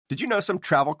Did you know some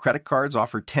travel credit cards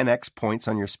offer 10x points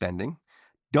on your spending?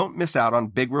 Don't miss out on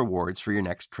big rewards for your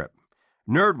next trip.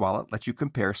 NerdWallet lets you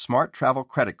compare smart travel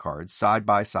credit cards side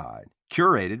by side,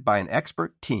 curated by an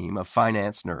expert team of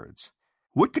finance nerds.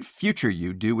 What could future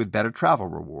you do with better travel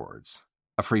rewards?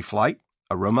 A free flight?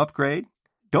 A room upgrade?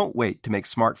 Don't wait to make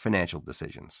smart financial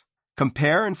decisions.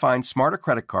 Compare and find smarter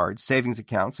credit cards, savings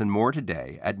accounts, and more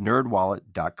today at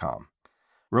nerdwallet.com.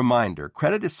 Reminder,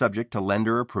 credit is subject to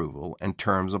lender approval and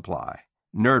terms apply.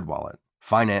 NerdWallet.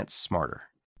 Finance smarter.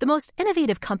 The most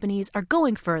innovative companies are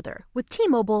going further with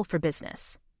T-Mobile for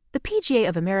Business. The PGA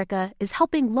of America is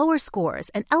helping lower scores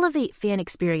and elevate fan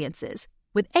experiences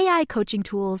with AI coaching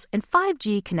tools and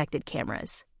 5G connected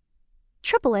cameras.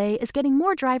 AAA is getting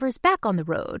more drivers back on the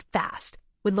road fast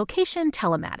with location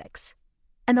telematics.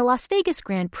 And the Las Vegas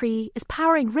Grand Prix is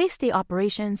powering race day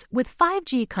operations with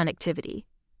 5G connectivity,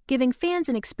 giving fans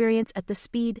an experience at the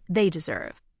speed they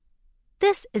deserve.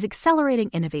 This is accelerating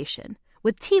innovation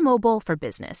with T-Mobile for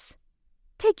Business.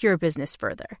 Take your business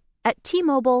further at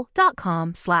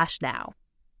T-Mobile.com/now.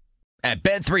 At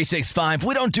Bet365,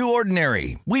 we don't do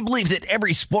ordinary. We believe that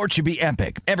every sport should be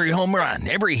epic. Every home run,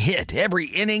 every hit, every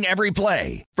inning, every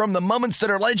play. From the moments that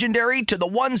are legendary to the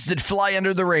ones that fly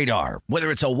under the radar.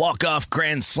 Whether it's a walk-off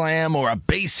grand slam or a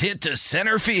base hit to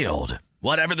center field.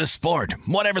 Whatever the sport,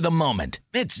 whatever the moment,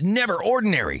 it's never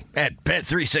ordinary at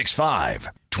Bet365.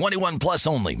 21 plus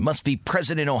only. Must be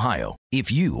present in Ohio.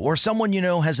 If you or someone you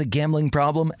know has a gambling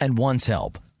problem and wants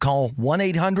help, call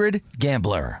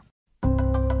 1-800-GAMBLER.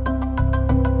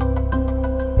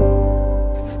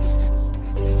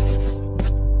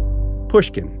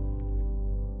 Pushkin.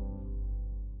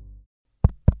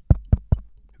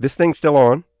 This thing's still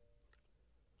on?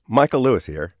 Michael Lewis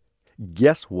here.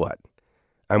 Guess what?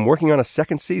 I'm working on a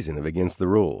second season of Against the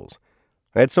Rules.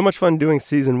 I had so much fun doing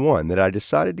season 1 that I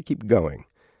decided to keep going.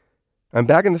 I'm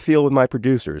back in the field with my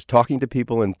producers, talking to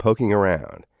people and poking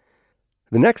around.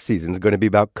 The next season is going to be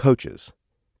about coaches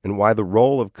and why the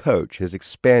role of coach has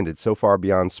expanded so far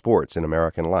beyond sports in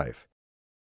American life.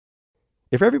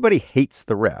 If everybody hates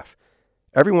the ref,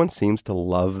 everyone seems to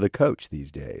love the coach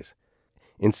these days.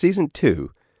 In season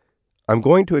 2, I'm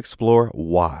going to explore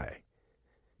why.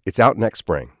 It's out next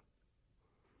spring.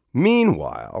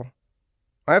 Meanwhile,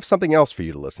 I have something else for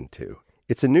you to listen to.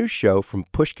 It's a new show from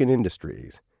Pushkin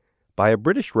Industries by a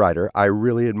British writer I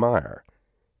really admire.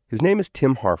 His name is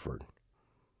Tim Harford.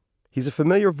 He's a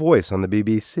familiar voice on the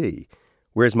BBC,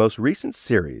 where his most recent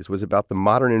series was about the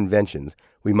modern inventions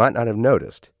we might not have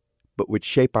noticed, but which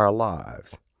shape our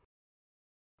lives.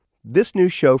 This new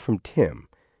show from Tim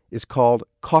is called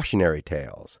Cautionary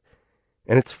Tales,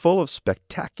 and it's full of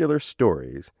spectacular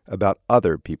stories about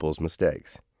other people's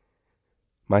mistakes.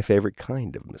 My favorite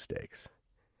kind of mistakes.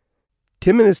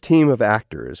 Tim and his team of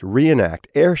actors reenact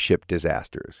airship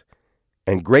disasters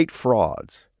and great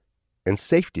frauds and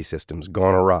safety systems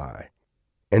gone awry.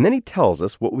 And then he tells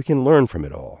us what we can learn from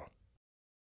it all.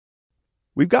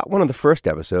 We've got one of the first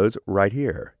episodes right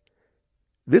here.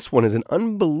 This one is an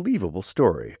unbelievable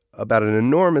story about an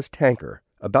enormous tanker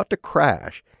about to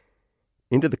crash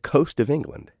into the coast of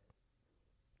England.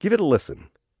 Give it a listen.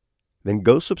 Then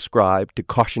go subscribe to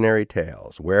Cautionary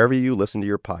Tales wherever you listen to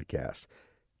your podcasts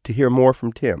to hear more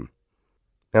from Tim.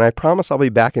 And I promise I'll be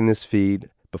back in this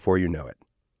feed before you know it.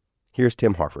 Here's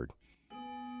Tim Harford.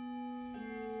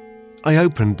 I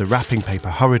opened the wrapping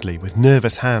paper hurriedly with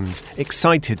nervous hands,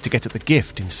 excited to get at the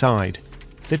gift inside.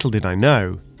 Little did I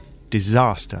know,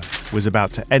 disaster was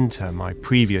about to enter my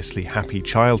previously happy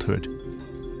childhood.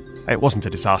 It wasn't a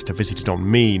disaster visited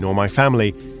on me nor my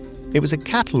family. It was a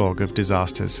catalogue of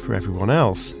disasters for everyone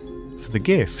else, for the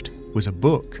gift was a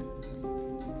book.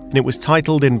 And it was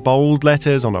titled in bold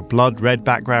letters on a blood-red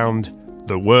background,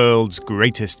 The World's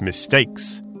Greatest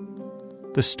Mistakes.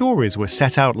 The stories were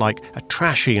set out like a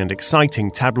trashy and exciting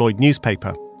tabloid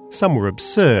newspaper. Some were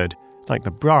absurd, like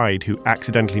the bride who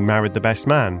accidentally married the best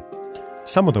man.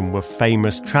 Some of them were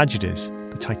famous tragedies,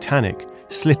 the Titanic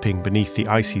slipping beneath the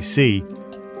icy sea.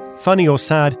 Funny or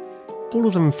sad, all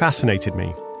of them fascinated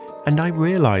me. And I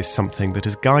realised something that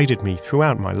has guided me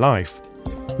throughout my life.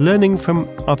 Learning from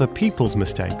other people's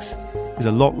mistakes is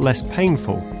a lot less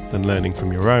painful than learning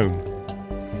from your own.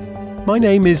 My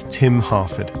name is Tim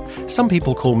Harford. Some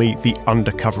people call me the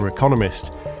undercover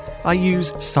economist. I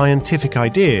use scientific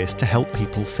ideas to help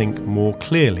people think more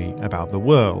clearly about the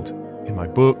world. In my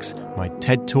books, my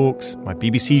TED Talks, my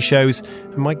BBC shows,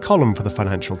 and my column for the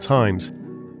Financial Times.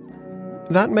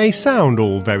 That may sound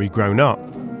all very grown up,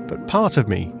 but part of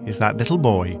me is that little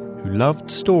boy who loved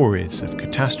stories of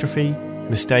catastrophe,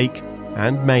 mistake,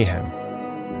 and mayhem.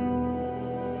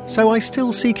 So I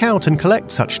still seek out and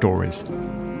collect such stories,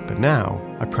 But now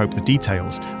I probe the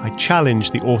details, I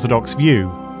challenge the orthodox view,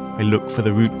 I look for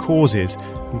the root causes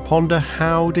and ponder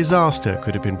how disaster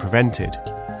could have been prevented.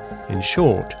 In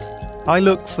short, I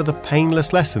look for the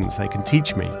painless lessons they can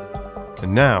teach me.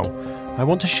 And now, I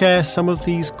want to share some of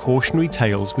these cautionary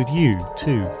tales with you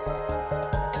too.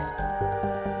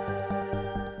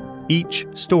 Each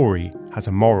story has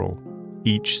a moral.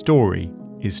 Each story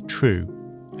is true.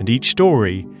 And each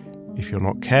story, if you're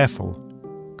not careful,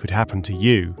 could happen to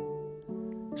you.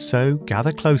 So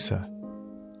gather closer,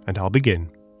 and I'll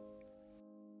begin.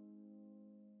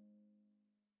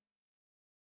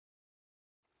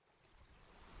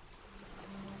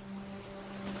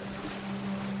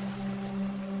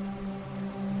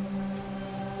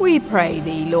 We pray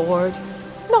thee, Lord,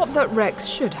 not that wrecks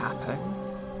should happen,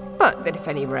 but that if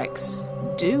any wrecks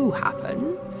do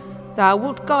happen, thou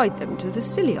wilt guide them to the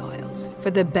Scilly Isles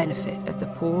for the benefit of the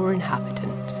poor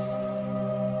inhabitants.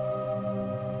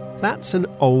 That's an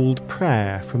old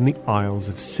prayer from the Isles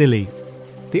of Scilly.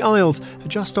 The Isles are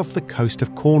just off the coast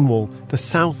of Cornwall, the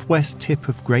southwest tip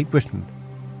of Great Britain.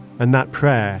 And that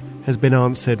prayer has been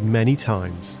answered many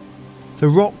times. The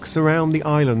rocks around the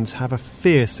islands have a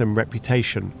fearsome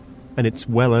reputation, and it's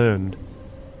well earned.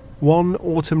 One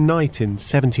autumn night in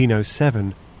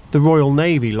 1707, the Royal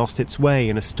Navy lost its way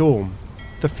in a storm.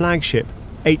 The flagship,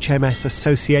 HMS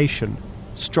Association,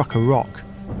 struck a rock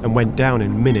and went down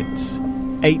in minutes.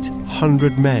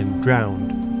 800 men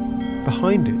drowned.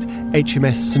 Behind it,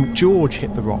 HMS St. George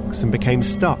hit the rocks and became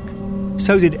stuck.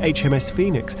 So did HMS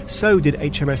Phoenix, so did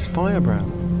HMS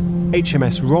Firebrand.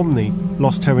 HMS Romney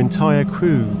lost her entire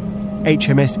crew.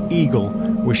 HMS Eagle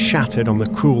was shattered on the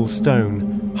cruel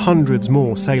stone. Hundreds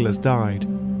more sailors died.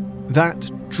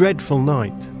 That dreadful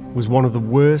night was one of the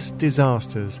worst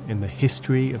disasters in the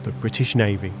history of the British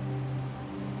Navy.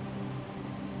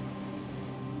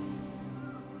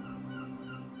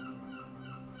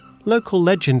 Local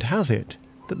legend has it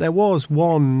that there was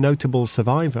one notable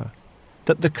survivor,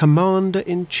 that the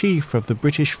Commander-in-Chief of the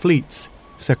British fleets,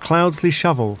 Sir Cloudesley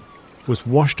Shovel, was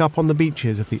washed up on the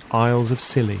beaches of the Isles of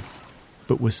Scilly,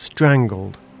 but was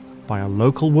strangled by a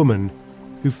local woman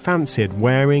who fancied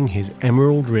wearing his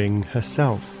emerald ring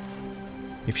herself.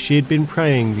 If she had been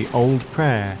praying the old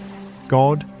prayer,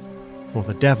 God or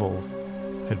the devil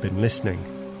had been listening.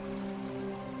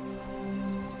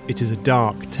 It is a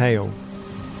dark tale,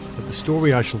 but the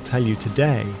story I shall tell you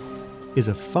today is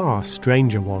a far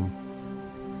stranger one.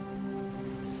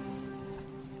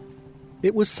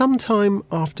 It was sometime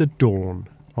after dawn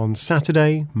on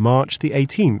Saturday, March the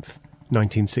 18th,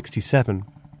 1967.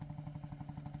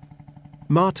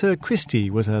 Marthe Christie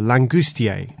was a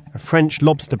langoustier, a French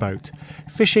lobster boat,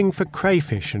 fishing for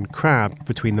crayfish and crab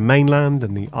between the mainland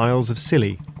and the Isles of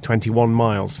Scilly, 21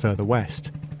 miles further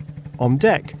west. On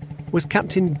deck was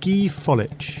Captain Guy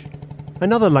Folich.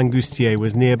 Another langoustier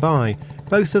was nearby,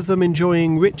 both of them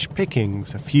enjoying rich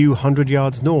pickings a few hundred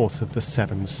yards north of the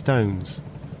Seven Stones.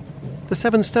 The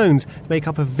Seven Stones make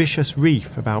up a vicious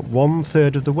reef about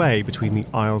 1/3 of the way between the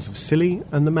Isles of Scilly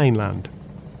and the mainland.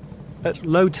 At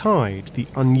low tide, the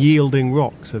unyielding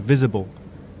rocks are visible,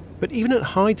 but even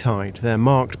at high tide they're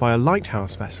marked by a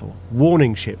lighthouse vessel,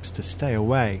 warning ships to stay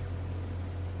away.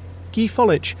 Guy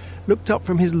Folich looked up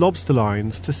from his lobster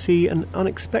lines to see an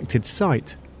unexpected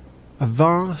sight. A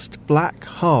vast black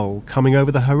hull coming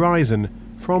over the horizon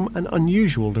from an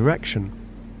unusual direction.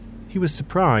 He was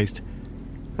surprised.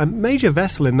 A major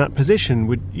vessel in that position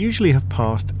would usually have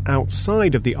passed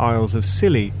outside of the Isles of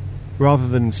Scilly, rather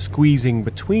than squeezing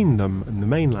between them and the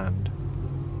mainland.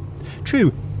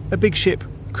 True, a big ship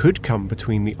could come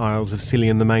between the Isles of Scilly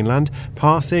and the mainland,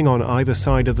 passing on either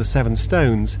side of the Seven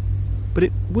Stones, but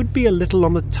it would be a little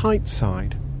on the tight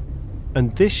side.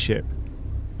 And this ship,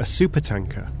 a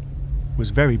supertanker, was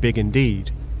very big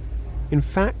indeed. In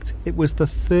fact, it was the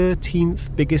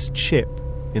 13th biggest ship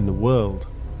in the world.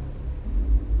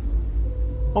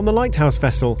 On the lighthouse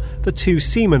vessel, the two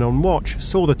seamen on watch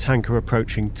saw the tanker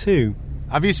approaching too.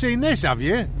 Have you seen this, have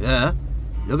you? Yeah.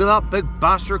 Look at that big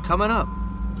bastard coming up.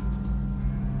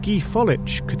 Guy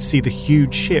Folich could see the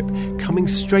huge ship coming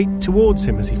straight towards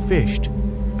him as he fished.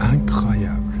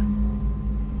 Incroyable.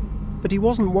 But he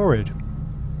wasn't worried.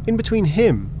 In between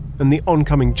him and the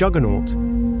oncoming juggernaut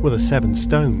were the Seven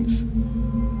Stones.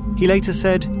 He later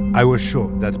said, I was sure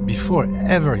that before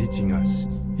ever hitting us,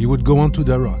 he would go onto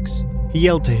the rocks. He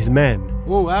yelled to his men,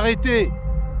 Oh, arrêtez!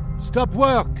 Stop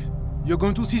work! You're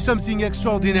going to see something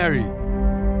extraordinary.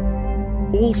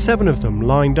 All 7 of them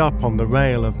lined up on the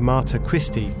rail of Marthe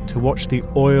Christie to watch the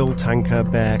oil tanker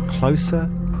bear closer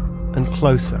and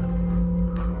closer.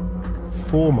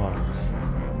 4 miles.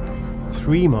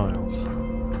 3 miles.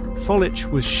 Folich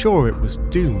was sure it was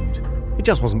doomed. It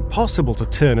just wasn't possible to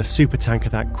turn a supertanker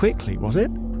that quickly, was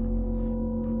it?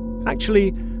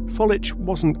 Actually, Folich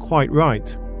wasn't quite right.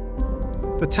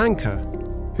 The tanker,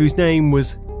 whose name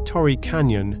was Torrey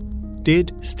Canyon,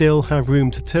 did still have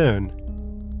room to turn.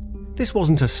 This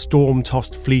wasn't a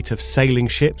storm-tossed fleet of sailing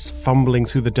ships fumbling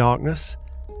through the darkness.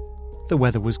 The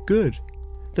weather was good.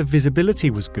 The visibility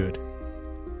was good.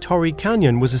 Torrey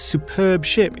Canyon was a superb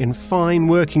ship in fine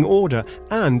working order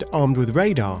and armed with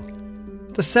radar.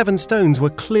 The 7 stones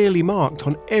were clearly marked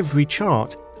on every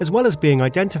chart, as well as being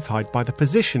identified by the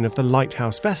position of the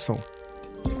lighthouse vessel.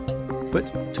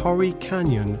 But Torrey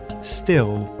Canyon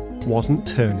still wasn't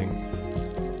turning.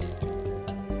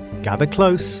 Gather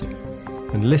close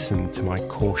and listen to my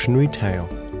cautionary tale.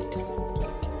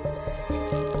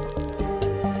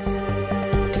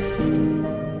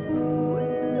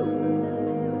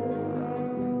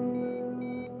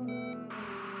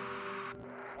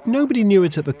 Nobody knew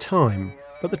it at the time,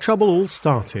 but the trouble all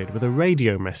started with a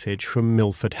radio message from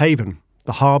Milford Haven,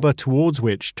 the harbour towards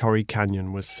which Torrey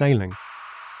Canyon was sailing.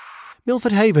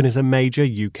 Milford Haven is a major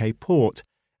UK port,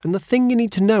 and the thing you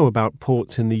need to know about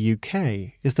ports in the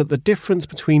UK is that the difference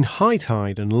between high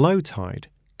tide and low tide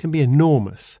can be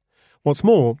enormous. What's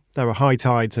more, there are high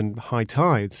tides and high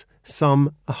tides.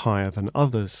 Some are higher than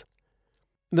others.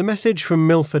 The message from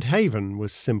Milford Haven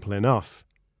was simple enough.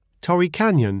 Torrey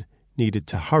Canyon needed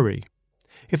to hurry.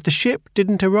 If the ship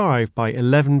didn't arrive by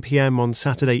 11 p.m. on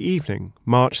Saturday evening,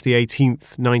 March the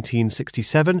 18th,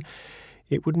 1967,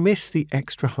 it would miss the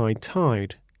extra high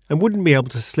tide and wouldn't be able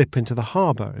to slip into the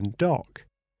harbour and dock.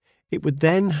 It would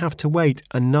then have to wait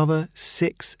another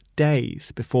 6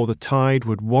 days before the tide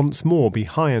would once more be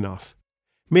high enough.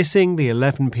 Missing the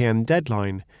 11 p.m.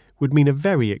 deadline would mean a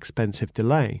very expensive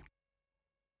delay.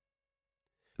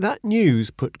 That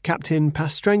news put Captain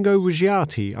Pastrengo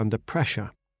Ruggiati under pressure.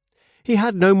 He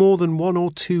had no more than 1 or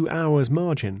 2 hours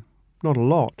margin, not a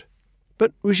lot.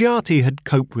 But Ruggiati had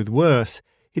coped with worse.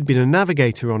 He'd been a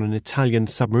navigator on an Italian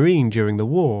submarine during the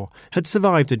war, had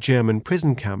survived a German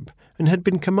prison camp, and had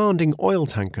been commanding oil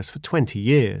tankers for 20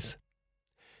 years.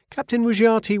 Captain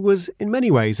Ruggiati was in many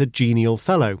ways a genial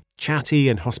fellow, chatty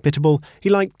and hospitable. He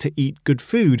liked to eat good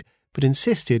food, but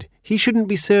insisted he shouldn't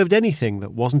be served anything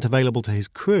that wasn't available to his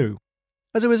crew.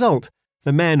 As a result,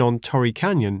 the men on Torrey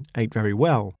Canyon ate very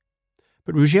well.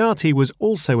 But Ruggiati was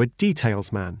also a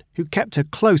details man who kept a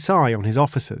close eye on his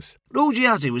officers.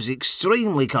 Ruggiati was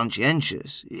extremely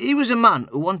conscientious. He was a man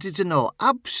who wanted to know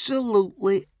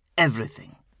absolutely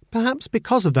everything. Perhaps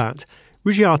because of that,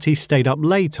 Ruggiati stayed up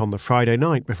late on the Friday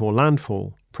night before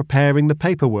landfall, preparing the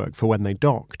paperwork for when they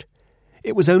docked.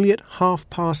 It was only at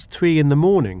 3:30 in the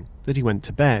morning that he went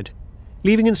to bed,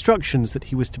 leaving instructions that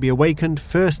he was to be awakened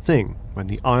first thing when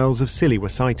the Isles of Scilly were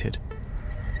sighted.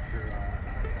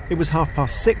 It was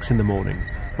 6:30 in the morning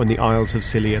when the Isles of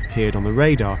Scilly appeared on the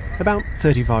radar, about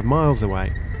 35 miles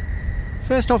away.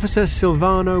 First Officer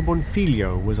Silvano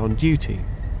Bonfiglio was on duty,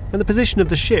 and the position of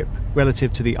the ship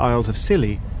relative to the Isles of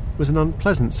Scilly was an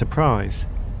unpleasant surprise.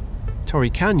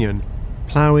 Torrey Canyon,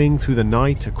 ploughing through the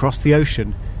night across the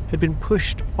ocean, had been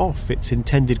pushed off its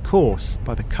intended course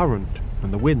by the current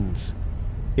and the winds.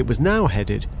 It was now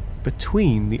headed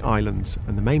between the islands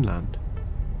and the mainland.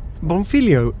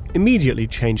 Bonfiglio immediately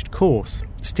changed course,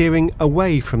 steering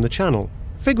away from the channel,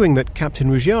 figuring that Captain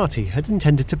Ruggiati had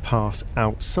intended to pass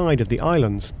outside of the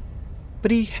islands.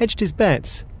 But he hedged his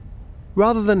bets.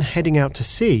 Rather than heading out to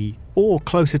sea or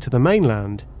closer to the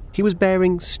mainland, he was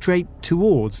bearing straight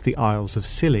towards the Isles of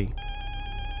Scilly.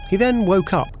 He then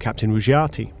woke up Captain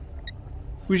Ruggiati.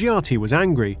 Ruggiati was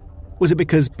angry. Was it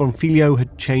because Bonfiglio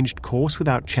had changed course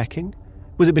without checking?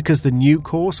 Was it because the new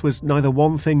course was neither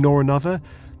one thing nor another?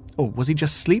 Or was he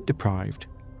just sleep-deprived?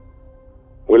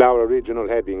 Will our original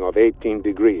heading of 18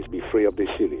 degrees be free of the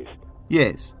Scillies?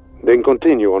 Yes. Then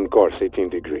continue on course 18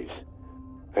 degrees.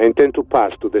 I intend to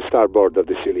pass to the starboard of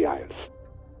the Scilly Isles.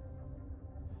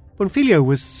 Bonfiglio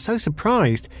was so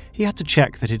surprised he had to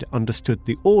check that he'd understood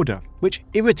the order, which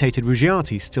irritated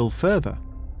Ruggiati still further.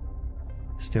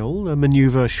 Still, the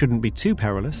manoeuvre shouldn't be too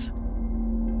perilous.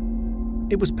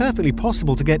 It was perfectly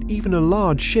possible to get even a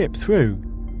large ship through.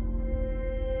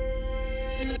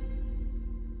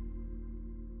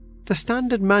 The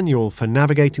standard manual for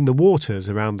navigating the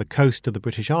waters around the coast of the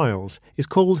British Isles is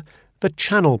called the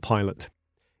Channel Pilot.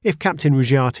 If Captain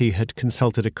Ruggiati had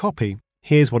consulted a copy,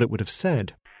 here's what it would have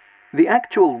said. The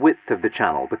actual width of the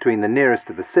channel between the nearest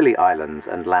of the Scilly Islands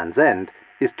and Land's End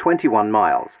is 21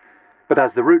 miles, but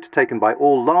as the route taken by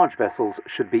all large vessels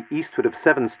should be eastward of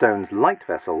Sevenstone's light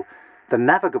vessel, the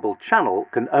navigable channel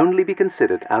can only be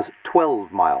considered as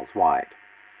 12 miles wide.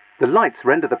 The lights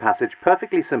render the passage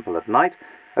perfectly simple at night,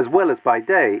 as well as by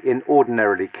day in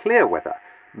ordinarily clear weather.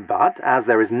 But as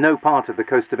there is no part of the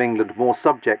coast of England more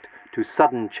subject to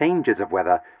sudden changes of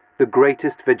weather, the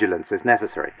greatest vigilance is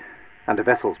necessary, and a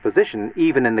vessel's position,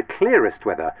 even in the clearest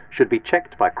weather, should be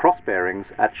checked by cross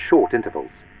bearings at short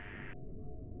intervals.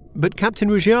 But Captain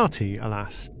Ruggiati,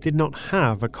 alas, did not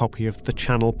have a copy of the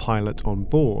Channel Pilot on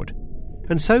board,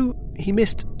 and so he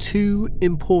missed two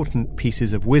important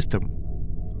pieces of wisdom.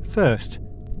 First,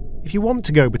 if you want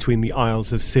to go between the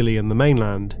Isles of Scilly and the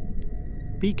mainland,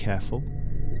 be careful.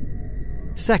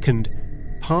 Second,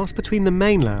 pass between the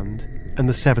mainland and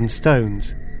the Seven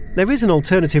Stones. There is an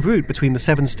alternative route between the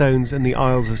Seven Stones and the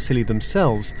Isles of Scilly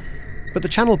themselves, but the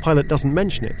Channel Pilot doesn't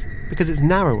mention it because it's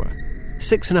narrower,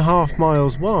 6.5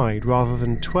 miles wide rather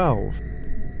than 12.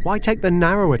 Why take the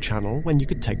narrower channel when you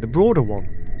could take the broader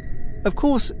one? Of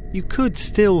course, you could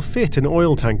still fit an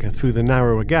oil tanker through the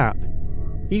narrower gap,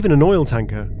 even an oil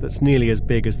tanker that's nearly as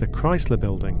big as the Chrysler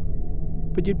Building.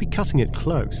 But you'd be cutting it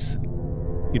close.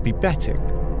 You'd be betting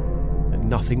that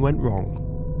nothing went wrong.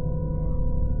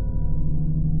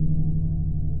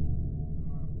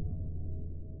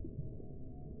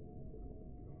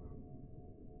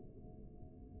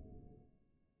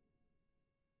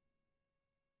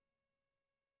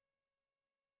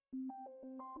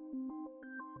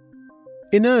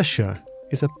 Inertia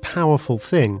is a powerful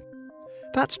thing.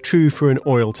 That's true for an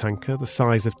oil tanker the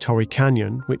size of Torrey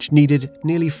Canyon, which needed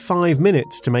nearly 5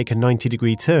 minutes to make a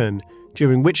 90-degree turn,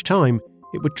 during which time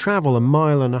it would travel 1.5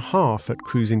 miles at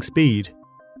cruising speed.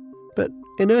 But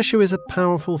inertia is a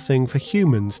powerful thing for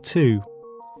humans too.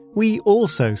 We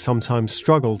also sometimes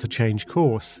struggle to change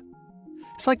course.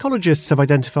 Psychologists have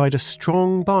identified a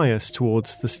strong bias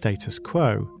towards the status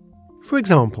quo. For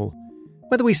example,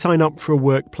 whether we sign up for a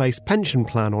workplace pension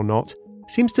plan or not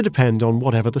seems to depend on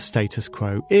whatever the status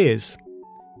quo is.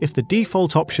 If the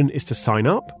default option is to sign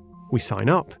up, we sign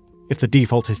up. If the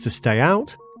default is to stay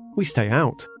out, we stay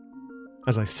out.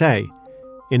 As I say,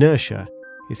 inertia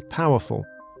is powerful.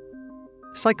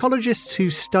 Psychologists who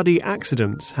study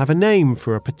accidents have a name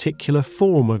for a particular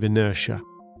form of inertia.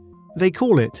 They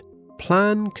call it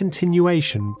plan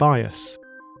continuation bias.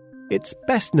 It's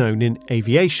best known in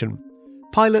aviation.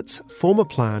 Pilots form a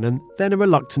plan and then are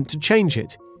reluctant to change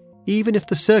it, even if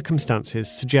the circumstances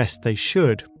suggest they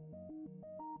should.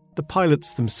 The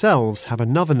pilots themselves have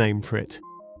another name for it: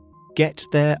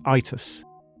 get-there-itis.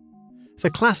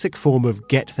 The classic form of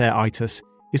get-there-itis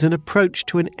is an approach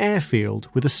to an airfield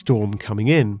with a storm coming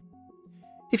in.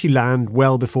 If you land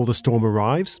well before the storm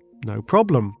arrives, no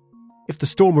problem. If the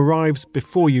storm arrives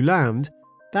before you land,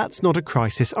 that's not a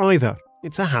crisis either.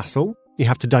 It's a hassle. You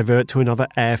have to divert to another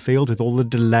airfield with all the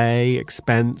delay,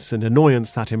 expense and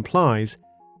annoyance that implies,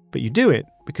 but you do it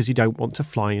because you don't want to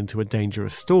fly into a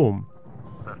dangerous storm.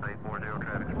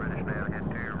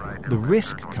 The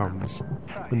risk comes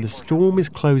when the storm is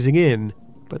closing in,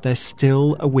 but there's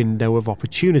still a window of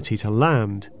opportunity to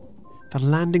land. The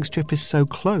landing strip is so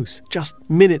close, just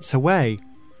minutes away.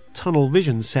 Tunnel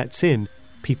vision sets in,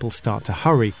 people start to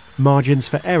hurry, margins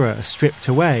for error are stripped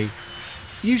away.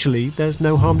 Usually there's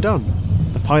no harm done.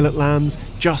 The pilot lands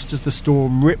just as the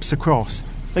storm rips across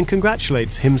and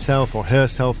congratulates himself or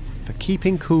herself for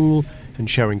keeping cool and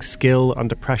showing skill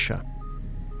under pressure.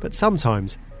 But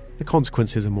sometimes the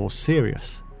consequences are more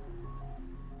serious.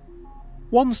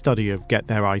 One study of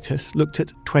get-there-itis looked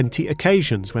at 20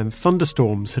 occasions when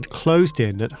thunderstorms had closed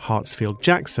in at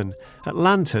Hartsfield-Jackson,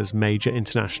 Atlanta's major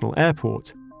international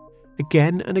airport.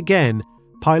 Again and again,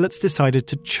 pilots decided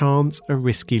to chance a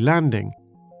risky landing.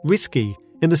 Risky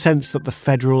in the sense that the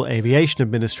Federal Aviation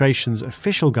Administration's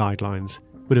official guidelines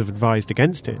would have advised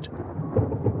against it.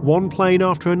 One plane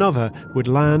after another would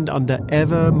land under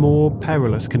ever more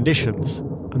perilous conditions,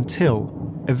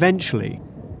 until, eventually,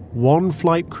 one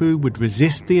flight crew would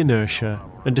resist the inertia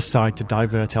and decide to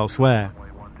divert elsewhere.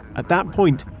 At that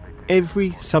point,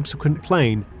 every subsequent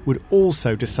plane would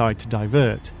also decide to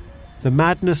divert. The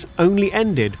madness only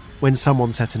ended when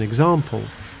someone set an example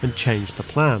and changed the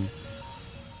plan.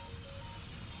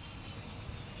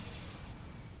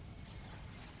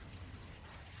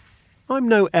 I'm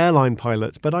no airline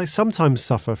pilot, but I sometimes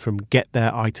suffer from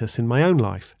get-there-itis in my own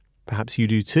life. Perhaps you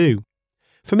do too.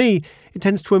 For me, it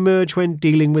tends to emerge when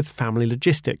dealing with family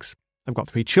logistics. I've got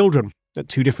 3 children at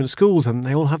 2 different schools, and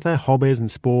they all have their hobbies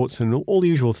and sports and all the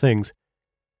usual things.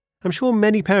 I'm sure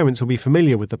many parents will be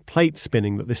familiar with the plate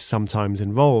spinning that this sometimes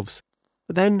involves.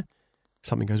 But then,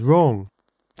 something goes wrong.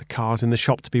 The car's in the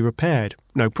shop to be repaired.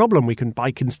 No problem, we can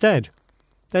bike instead.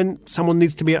 Then someone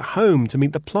needs to be at home to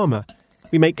meet the plumber.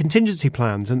 We make contingency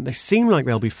plans and they seem like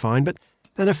they'll be fine, but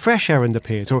then a fresh errand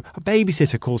appears or a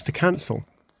babysitter calls to cancel.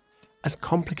 As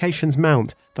complications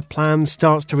mount, the plan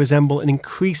starts to resemble an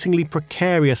increasingly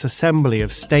precarious assembly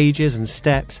of stages and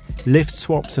steps, lift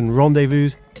swaps and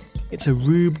rendezvous. It's a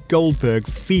Rube Goldberg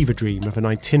fever dream of an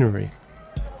itinerary.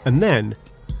 And then,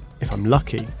 if I'm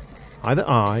lucky, either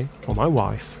I or my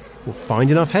wife will find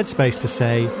enough headspace to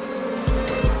say,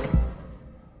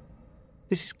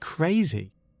 "This is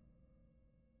crazy.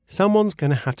 Someone's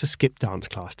going to have to skip dance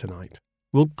class tonight.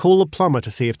 We'll call a plumber to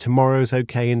see if tomorrow's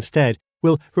okay instead.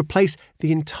 We'll replace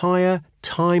the entire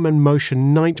time and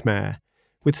motion nightmare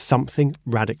with something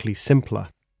radically simpler."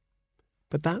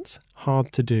 But that's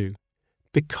hard to do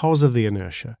because of the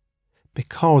inertia,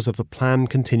 because of the plan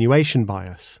continuation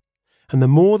bias. And the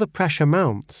more the pressure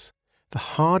mounts, the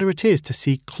harder it is to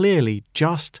see clearly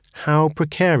just how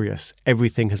precarious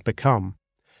everything has become.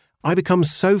 I become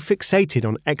so fixated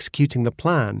on executing the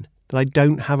plan that I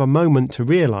don't have a moment to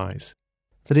realise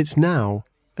that it's now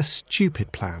a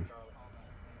stupid plan.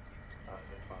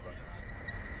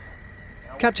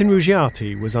 Captain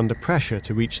Ruggiati was under pressure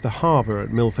to reach the harbour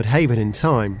at Milford Haven in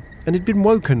time, and had been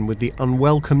woken with the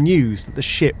unwelcome news that the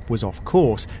ship was off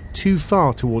course, too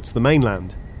far towards the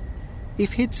mainland.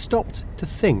 If he'd stopped to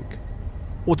think,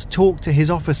 or to talk to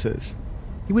his officers,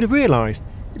 he would have realised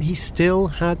that he still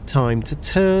had time to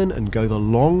turn and go the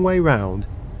long way round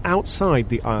outside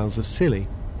the Isles of Scilly.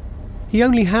 He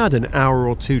only had an hour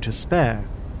or two to spare,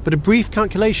 but a brief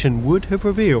calculation would have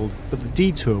revealed that the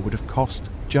detour would have cost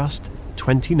just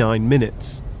 29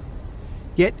 minutes.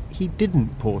 Yet he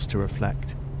didn't pause to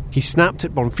reflect. He snapped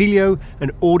at Bonfiglio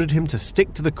and ordered him to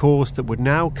stick to the course that would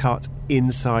now cut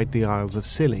inside the Isles of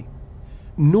Scilly.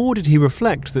 Nor did he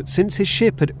reflect that since his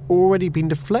ship had already been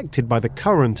deflected by the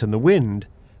current and the wind,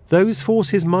 those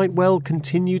forces might well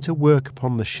continue to work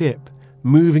upon the ship,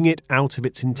 moving it out of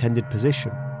its intended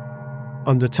position.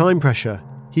 Under time pressure,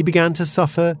 he began to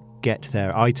suffer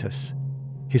get-there-itis.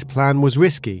 His plan was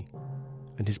risky,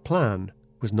 and his plan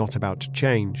was not about to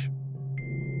change.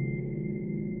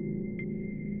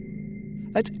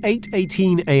 At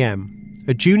 8:18 a.m,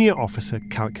 a junior officer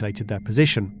calculated their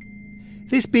position.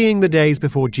 This being the days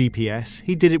before GPS,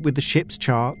 he did it with the ship's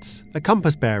charts, a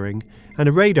compass bearing, and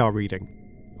a radar reading.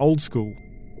 Old school.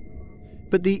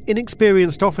 But the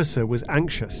inexperienced officer was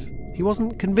anxious. He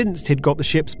wasn't convinced he'd got the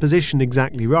ship's position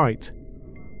exactly right.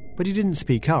 But he didn't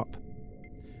speak up.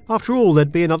 After all,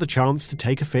 there'd be another chance to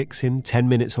take a fix in 10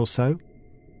 minutes or so.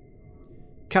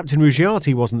 Captain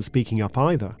Ruggiati wasn't speaking up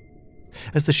either.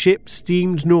 As the ship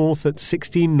steamed north at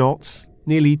 16 knots,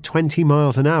 nearly 20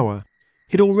 miles an hour,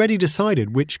 he'd already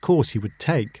decided which course he would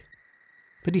take.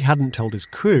 But he hadn't told his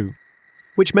crew,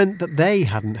 which meant that they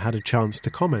hadn't had a chance to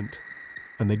comment,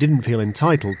 and they didn't feel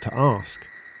entitled to ask.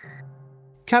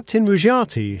 Captain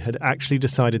Ruggiati had actually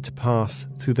decided to pass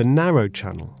through the narrow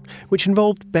channel, which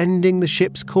involved bending the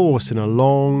ship's course in a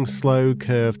long, slow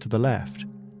curve to the left.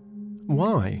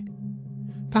 Why?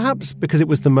 Perhaps because it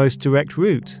was the most direct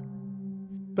route.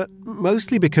 But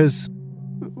mostly because,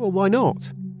 well, why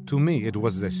not? To me, it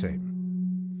was the same.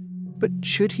 But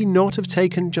should he not have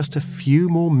taken just a few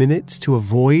more minutes to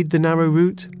avoid the narrow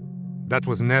route? That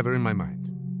was never in my mind.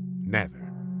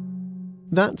 Never.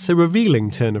 That's a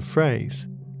revealing turn of phrase.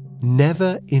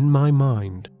 Never in my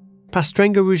mind.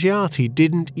 Pastrengo Ruggiati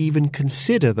didn't even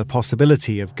consider the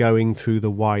possibility of going through the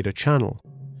wider channel.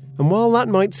 And while that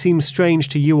might seem strange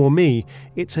to you or me,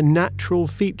 it's a natural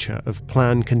feature of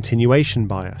plan continuation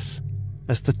bias.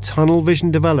 As the tunnel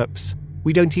vision develops,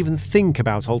 we don't even think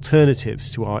about alternatives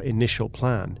to our initial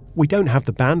plan. We don't have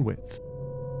the bandwidth.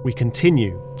 We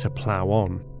continue to plough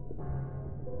on.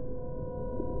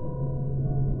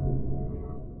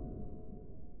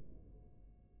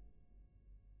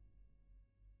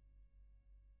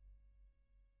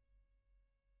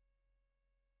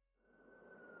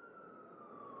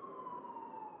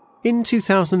 In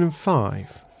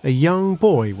 2005, a young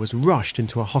boy was rushed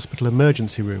into a hospital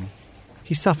emergency room.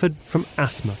 He suffered from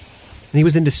asthma, and he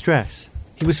was in distress.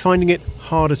 He was finding it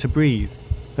harder to breathe,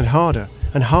 and harder,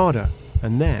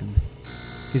 and then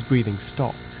his breathing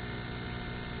stopped.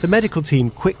 The medical team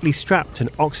quickly strapped an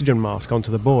oxygen mask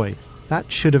onto the boy.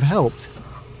 That should have helped,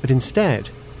 but instead,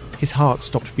 his heart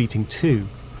stopped beating too.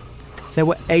 There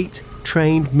were 8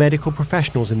 trained medical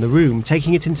professionals in the room,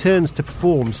 taking it in turns to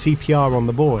perform CPR on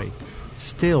the boy.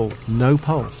 Still no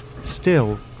pulse,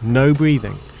 still no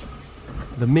breathing.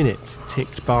 The minutes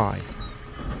ticked by.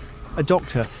 A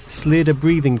doctor slid a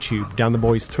breathing tube down the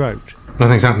boy's throat.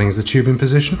 Nothing's happening. Is the tube in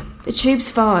position? The tube's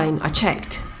fine. I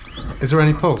checked. Is there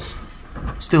any pulse?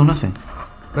 Still nothing.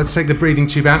 Let's take the breathing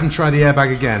tube out and try the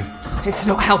airbag again. It's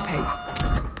not helping.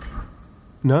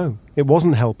 No, it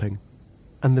wasn't helping.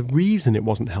 And the reason it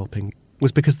wasn't helping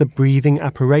was because the breathing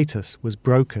apparatus was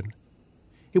broken.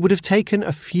 It would have taken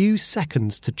a few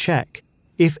seconds to check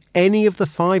if any of the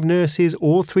 5 nurses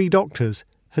or 3 doctors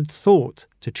had thought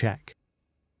to check.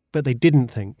 But they didn't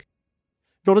think.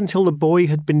 Not until the boy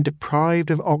had been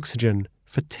deprived of oxygen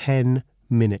for 10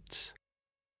 minutes.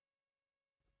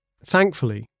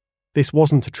 Thankfully, this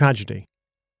wasn't a tragedy.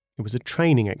 It was a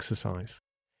training exercise.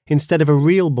 Instead of a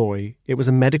real boy, it was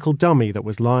a medical dummy that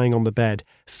was lying on the bed,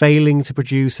 failing to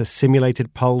produce a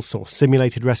simulated pulse or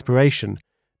simulated respiration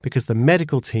because the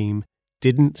medical team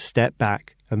didn't step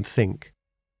back and think.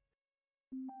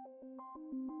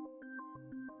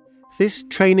 This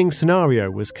training scenario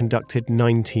was conducted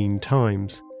 19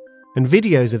 times, and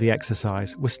videos of the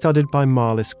exercise were studied by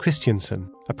Marlis Christiansen,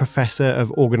 a professor of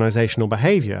organisational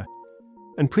behaviour,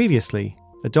 and previously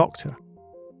a doctor.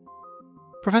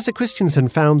 Professor Christiansen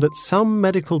found that some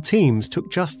medical teams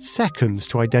took just seconds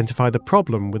to identify the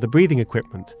problem with the breathing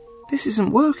equipment. This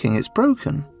isn't working, it's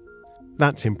broken.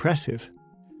 That's impressive.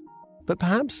 But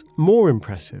perhaps more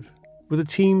impressive were the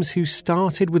teams who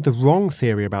started with the wrong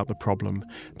theory about the problem,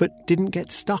 but didn't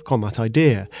get stuck on that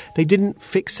idea. They didn't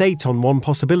fixate on one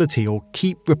possibility or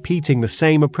keep repeating the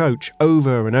same approach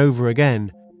over and over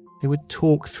again. They would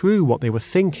talk through what they were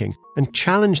thinking and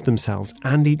challenge themselves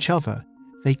and each other.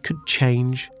 They could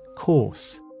change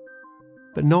course.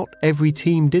 But not every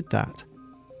team did that.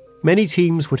 Many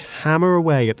teams would hammer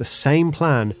away at the same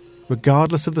plan,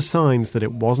 regardless of the signs that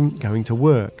it wasn't going to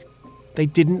work. They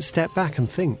didn't step back and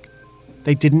think.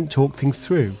 They didn't talk things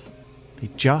through. They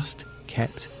just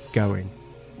kept going.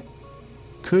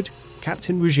 Could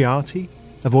Captain Ruggiati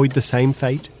avoid the same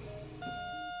fate?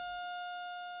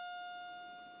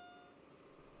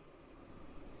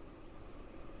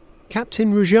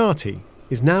 Captain Ruggiati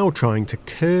is now trying to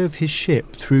curve his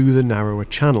ship through the narrower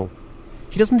channel.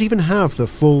 He doesn't even have the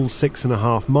full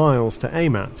 6.5 miles to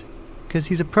aim at, because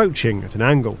he's approaching at an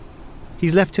angle.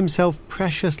 He's left himself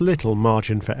precious little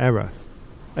margin for error.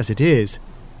 As it is,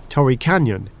 Torrey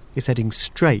Canyon is heading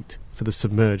straight for the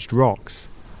submerged rocks.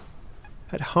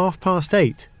 At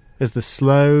 8:30, as the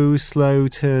slow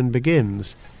turn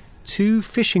begins, 2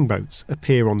 fishing boats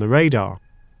appear on the radar.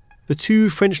 The 2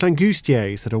 French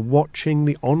langousters that are watching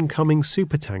the oncoming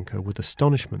supertanker with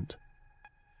astonishment.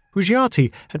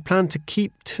 Ruggiati had planned to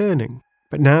keep turning,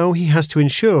 but now he has to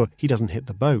ensure he doesn't hit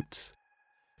the boats.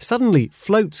 Suddenly,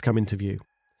 floats come into view.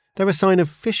 They're a sign of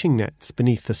fishing nets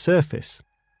beneath the surface.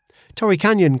 Torrey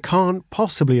Canyon can't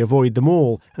possibly avoid them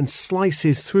all and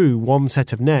slices through one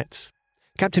set of nets.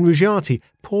 Captain Ruggiati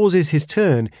pauses his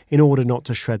turn in order not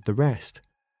to shred the rest.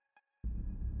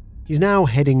 He's now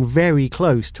heading very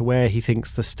close to where he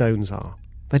thinks the stones are,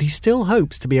 but he still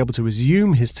hopes to be able to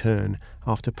resume his turn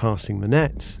after passing the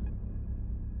nets.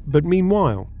 But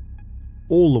meanwhile,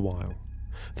 all the while,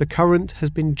 the current has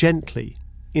been gently,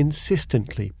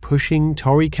 insistently pushing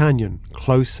Torrey Canyon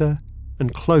closer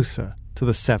and closer to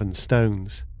the 7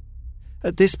 stones.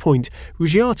 At this point,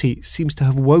 Ruggiati seems to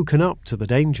have woken up to the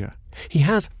danger. He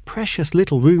has precious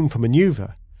little room for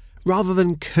manoeuvre. Rather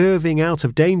than curving out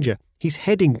of danger, he's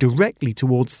heading directly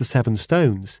towards the 7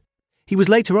 stones. He was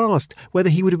later asked whether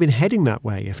he would have been heading that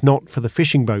way if not for the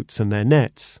fishing boats and their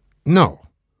nets. No.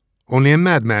 Only a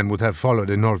madman would have followed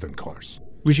a northern course.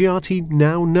 Ruggiati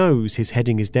now knows his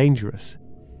heading is dangerous.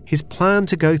 His plan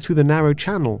to go through the narrow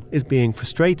channel is being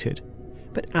frustrated.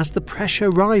 But as the pressure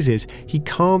rises, he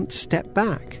can't step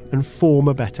back and form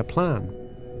a better plan.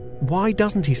 Why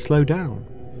doesn't he slow down?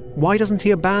 Why doesn't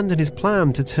he abandon his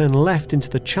plan to turn left into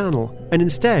the channel and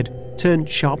instead turn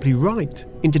sharply right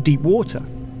into deep water?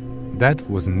 That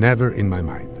was never in my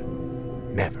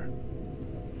mind. Never.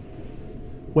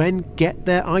 When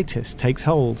get-there-itis takes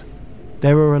hold,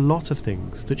 there are a lot of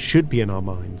things that should be in our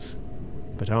minds,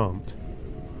 but aren't.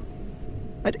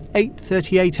 At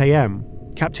 8:38 a.m,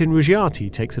 Captain Ruggiati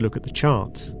takes a look at the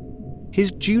charts.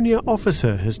 His junior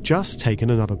officer has just taken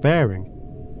another bearing.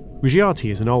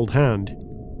 Ruggiati is an old hand.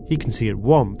 He can see at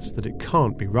once that it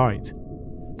can't be right.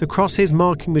 The crosses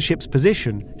marking the ship's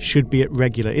position should be at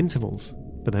regular intervals,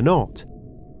 but they're not.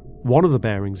 One of the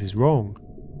bearings is wrong.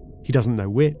 He doesn't know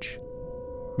which.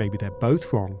 Maybe they're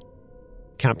both wrong.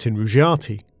 Captain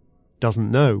Ruggiati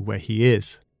doesn't know where he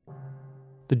is.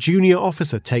 The junior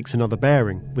officer takes another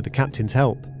bearing with the captain's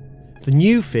help. The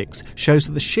new fix shows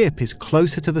that the ship is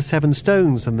closer to the 7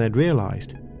 stones than they'd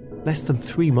realised. Less than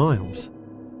 3 miles.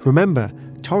 Remember,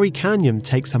 Torrey Canyon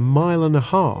takes 1.5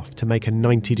 miles to make a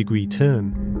 90-degree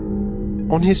turn.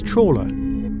 On his trawler,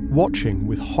 watching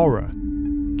with horror,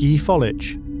 Guy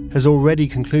Follich has already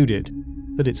concluded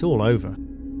that it's all over.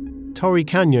 Torrey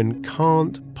Canyon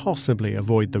can't possibly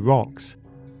avoid the rocks.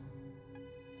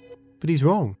 But he's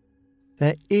wrong.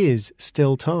 There is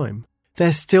still time.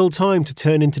 There's still time to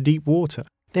turn into deep water.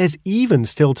 There's even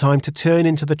still time to turn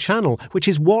into the channel, which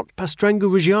is what Pastrengo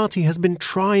Ruggiati has been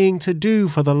trying to do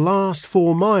for the last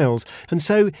 4 miles. And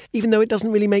so, even though it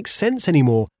doesn't really make sense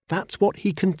anymore, that's what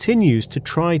he continues to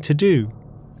try to do.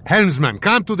 Helmsman,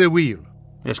 come to the wheel.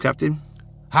 Yes, Captain.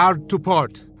 Hard to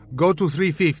port. Go to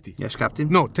 350. Yes, Captain.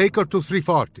 No, take her to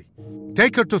 340.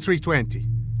 Take her to 320.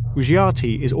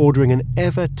 Ruggiati is ordering an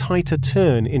ever tighter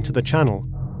turn into the channel.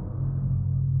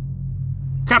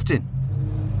 Captain!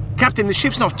 Captain, the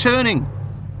ship's not turning.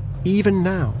 Even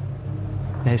now,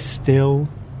 there's still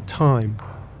time.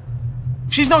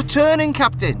 She's not turning,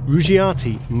 Captain.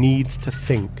 Ruggiati needs to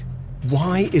think.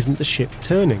 Why isn't the ship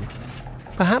turning?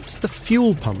 Perhaps the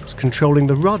fuel pumps controlling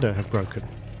the rudder have broken.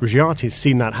 Ruggiati's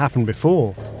seen that happen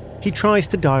before. He tries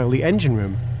to dial the engine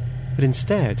room, but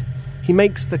instead, he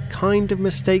makes the kind of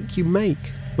mistake you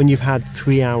make when you've had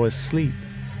 3 hours sleep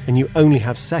and you only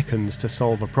have seconds to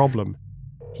solve a problem.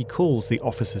 He calls the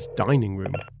officer's dining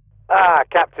room. Ah,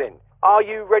 Captain, are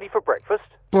you ready for breakfast?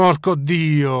 Porco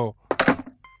Dio!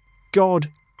 God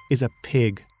is a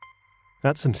pig.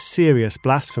 That's some serious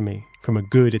blasphemy from a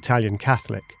good Italian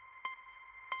Catholic.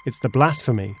 It's the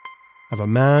blasphemy of a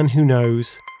man who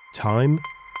knows time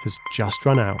has just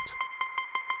run out.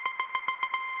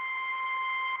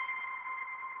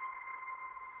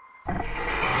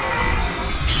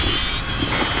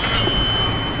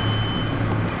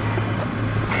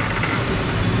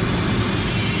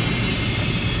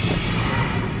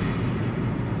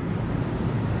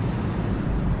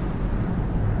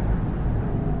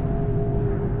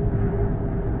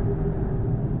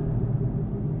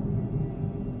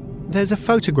 There's a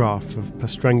photograph of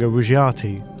Pastrengo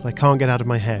Ruggiati that I can't get out of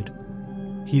my head.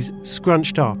 He's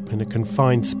scrunched up in a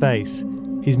confined space,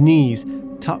 his knees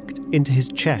tucked into his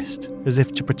chest as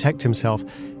if to protect himself,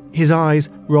 his eyes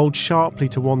rolled sharply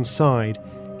to one side,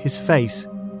 his face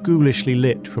ghoulishly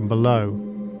lit from below.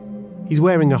 He's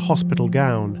wearing a hospital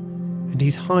gown, and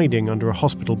he's hiding under a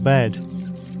hospital bed.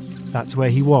 That's where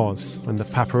he was when the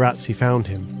paparazzi found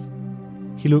him.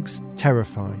 He looks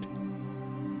terrified.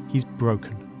 He's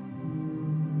broken.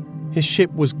 His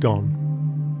ship was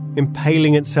gone,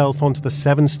 impaling itself onto the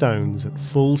 7 stones at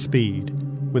full speed,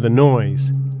 with a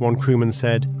noise, one crewman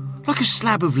said, like a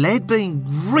slab of lead being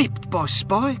ripped by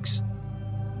spikes.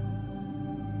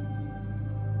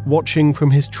 Watching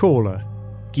from his trawler,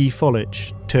 Guy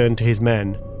Folich turned to his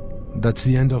men. That's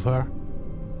the end of her?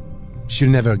 She'll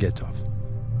never get off.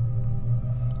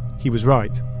 He was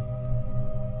right.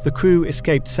 The crew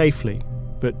escaped safely,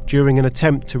 but during an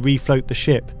attempt to refloat the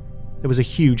ship, there was a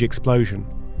huge explosion.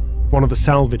 One of the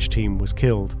salvage team was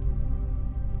killed.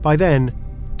 By then,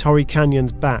 Torrey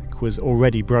Canyon's back was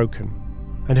already broken,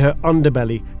 and her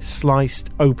underbelly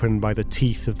sliced open by the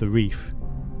teeth of the reef.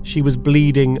 She was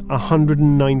bleeding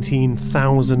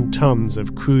 119,000 tons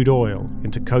of crude oil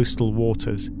into coastal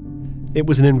waters. It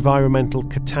was an environmental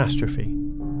catastrophe.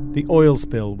 The oil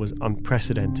spill was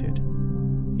unprecedented.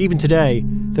 Even today,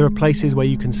 there are places where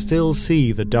you can still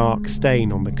see the dark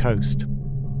stain on the coast.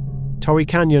 Torrey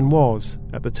Canyon was,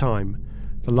 at the time,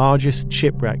 the largest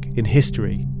shipwreck in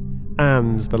history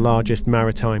and the largest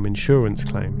maritime insurance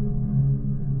claim.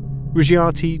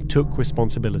 Ruggiati took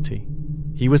responsibility.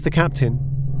 He was the captain,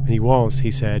 and he was, he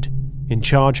said, in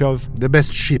charge of the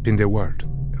best ship in the world.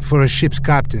 For a ship's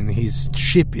captain, his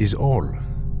ship is all.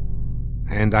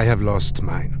 And I have lost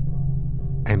mine.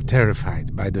 I am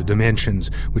terrified by the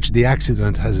dimensions which the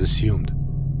accident has assumed.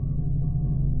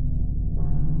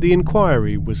 The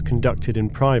inquiry was conducted in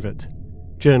private.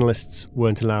 Journalists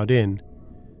weren't allowed in.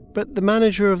 But the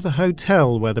manager of the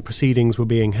hotel where the proceedings were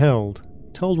being held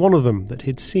told one of them that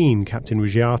he'd seen Captain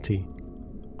Ruggiati.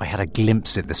 I had a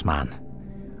glimpse of this man.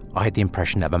 I had the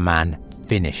impression of a man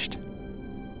finished.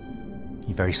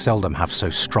 You very seldom have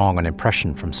so strong an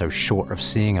impression from so short of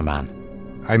seeing a man.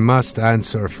 I must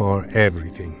answer for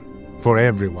everything, for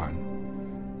everyone.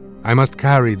 I must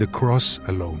carry the cross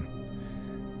alone.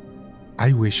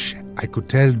 I wish I could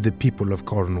tell the people of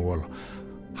Cornwall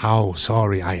how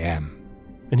sorry I am.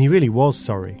 And he really was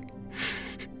sorry.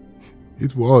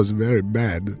 It was very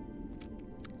bad.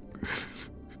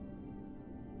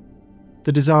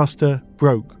 The disaster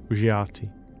broke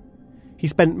Ruggiati. He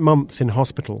spent months in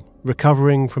hospital,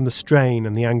 recovering from the strain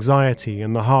and the anxiety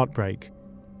and the heartbreak,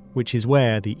 which is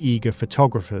where the eager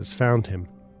photographers found him.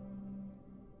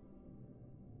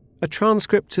 A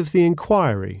transcript of the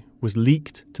inquiry was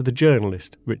leaked to the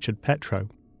journalist Richard Petro.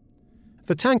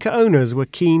 The tanker owners were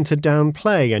keen to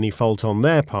downplay any fault on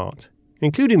their part,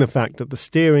 including the fact that the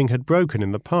steering had broken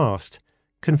in the past,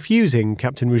 confusing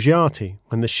Captain Ruggiati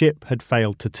when the ship had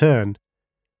failed to turn.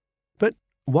 But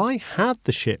why had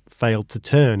the ship failed to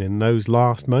turn in those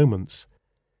last moments?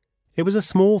 It was a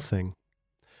small thing.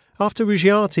 After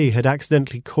Ruggiati had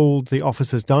accidentally called the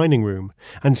officer's dining room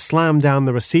and slammed down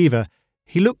the receiver,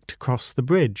 he looked across the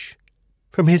bridge.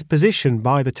 From his position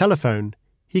by the telephone,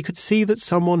 he could see that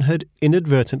someone had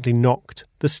inadvertently knocked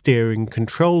the steering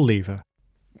control lever.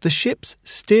 The ship's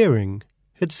steering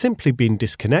had simply been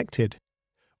disconnected.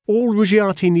 All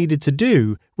Ruggiati needed to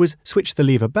do was switch the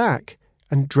lever back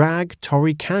and drag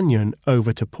Torrey Canyon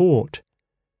over to port.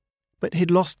 But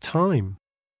he'd lost time.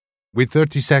 With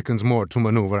 30 seconds more to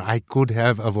maneuver, I could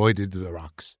have avoided the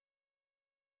rocks.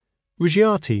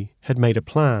 Ruggiati had made a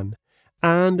plan,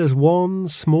 and as one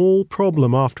small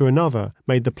problem after another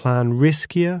made the plan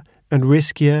riskier and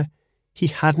riskier, he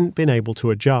hadn't been able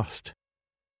to adjust.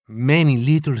 Many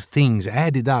little things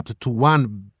added up to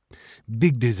one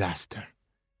big disaster.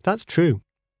 That's true.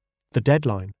 The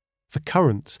deadline, the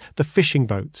currents, the fishing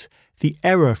boats, the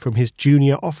error from his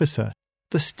junior officer,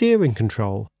 the steering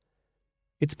control.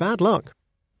 It's bad luck.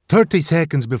 30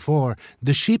 seconds before,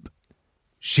 the ship,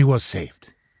 she was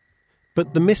saved.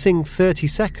 But the missing 30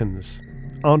 seconds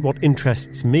aren't what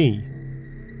interests me.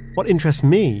 What interests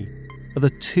me are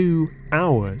the 2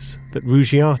 hours that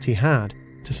Ruggiati had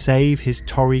to save his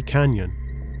Torrey Canyon,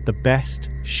 the best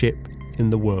ship in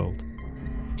the world.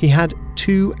 He had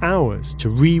 2 hours to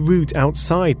reroute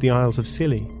outside the Isles of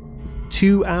Scilly,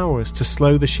 2 hours to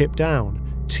slow the ship down,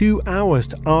 2 hours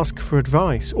to ask for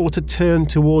advice or to turn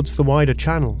towards the wider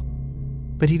channel.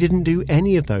 But he didn't do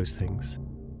any of those things.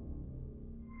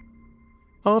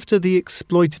 After the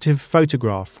exploitative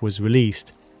photograph was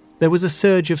released, there was a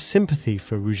surge of sympathy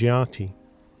for Ruggiati.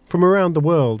 From around the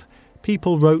world,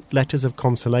 people wrote letters of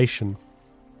consolation.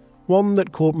 One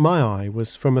that caught my eye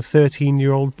was from a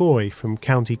 13-year-old boy from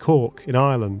County Cork in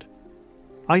Ireland.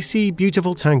 "I see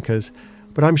beautiful tankers,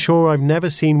 but I'm sure I've never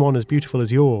seen one as beautiful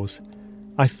as yours.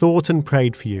 I thought and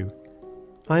prayed for you.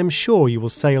 I am sure you will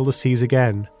sail the seas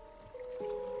again."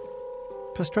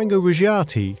 Pastrengo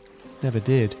Ruggiati never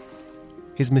did.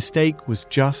 His mistake was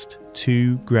just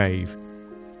too grave.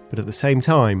 But at the same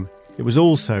time, it was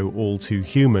also all too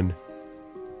human.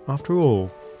 After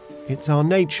all, it's our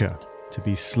nature to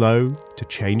be slow to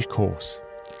change course.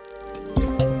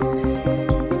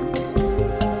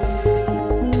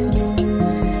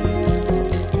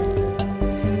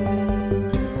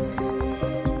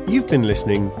 You've been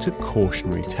listening to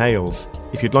Cautionary Tales.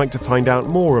 If you'd like to find out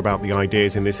more about the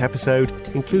ideas in this episode,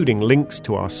 including links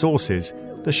to our sources,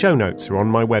 the show notes are on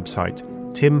my website,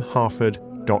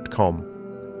 timharford.com.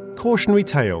 Cautionary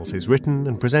Tales is written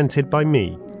and presented by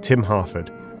me, Tim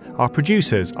Harford. Our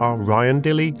producers are Ryan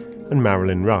Dilley and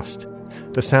Marilyn Rust.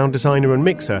 The sound designer and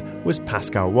mixer was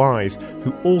Pascal Wise,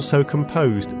 who also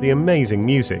composed the amazing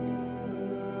music.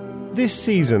 This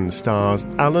season stars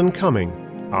Alan Cumming,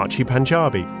 Archie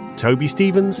Panjabi, Toby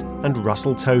Stevens and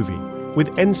Russell Tovey, with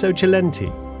Enzo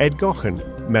Cilenti, Ed Gochen,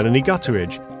 Melanie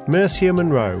Gutteridge, Mercia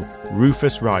Monroe,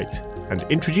 Rufus Wright, and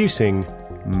introducing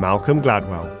Malcolm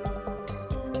Gladwell.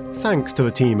 Thanks to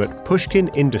the team at Pushkin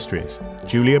Industries,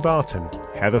 Julia Barton,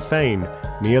 Heather Fain,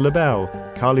 Mia LaBelle,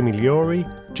 Carly Migliori,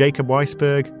 Jacob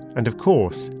Weisberg, and of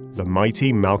course, the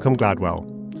mighty Malcolm Gladwell.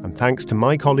 And thanks to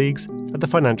my colleagues at the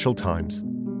Financial Times.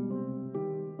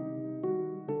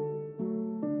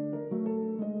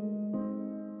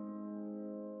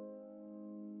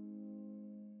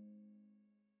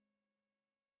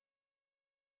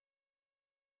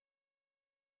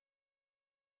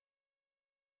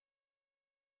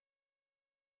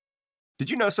 Did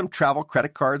you know some travel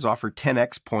credit cards offer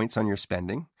 10x points on your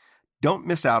spending? Don't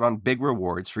miss out on big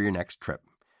rewards for your next trip.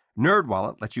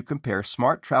 NerdWallet lets you compare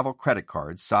smart travel credit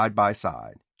cards side by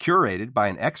side, curated by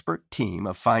an expert team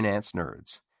of finance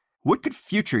nerds. What could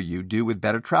future you do with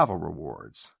better travel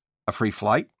rewards? A free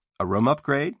flight? A room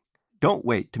upgrade? Don't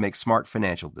wait to make smart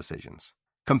financial decisions.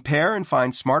 Compare and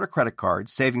find smarter credit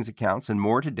cards, savings accounts, and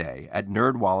more today at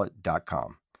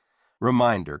nerdwallet.com.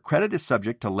 Reminder, credit is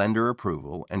subject to lender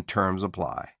approval and terms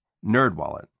apply.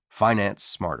 NerdWallet. Finance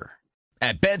smarter.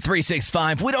 At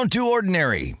Bet365, we don't do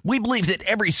ordinary. We believe that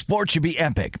every sport should be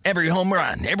epic. Every home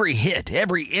run, every hit,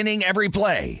 every inning, every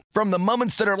play. From the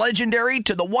moments that are legendary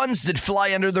to the ones that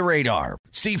fly under the radar.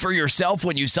 See for yourself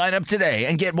when you sign up today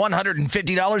and get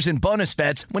 $150 in bonus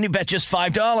bets when you bet just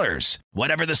 $5.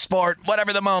 Whatever the sport,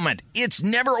 whatever the moment, it's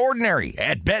never ordinary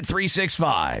at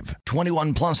Bet365.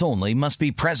 21 plus only. Must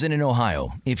be present in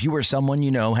Ohio. If you or someone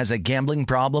you know has a gambling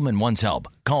problem and wants help,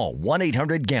 call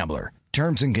 1-800-GAMBLER.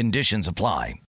 Terms and conditions apply.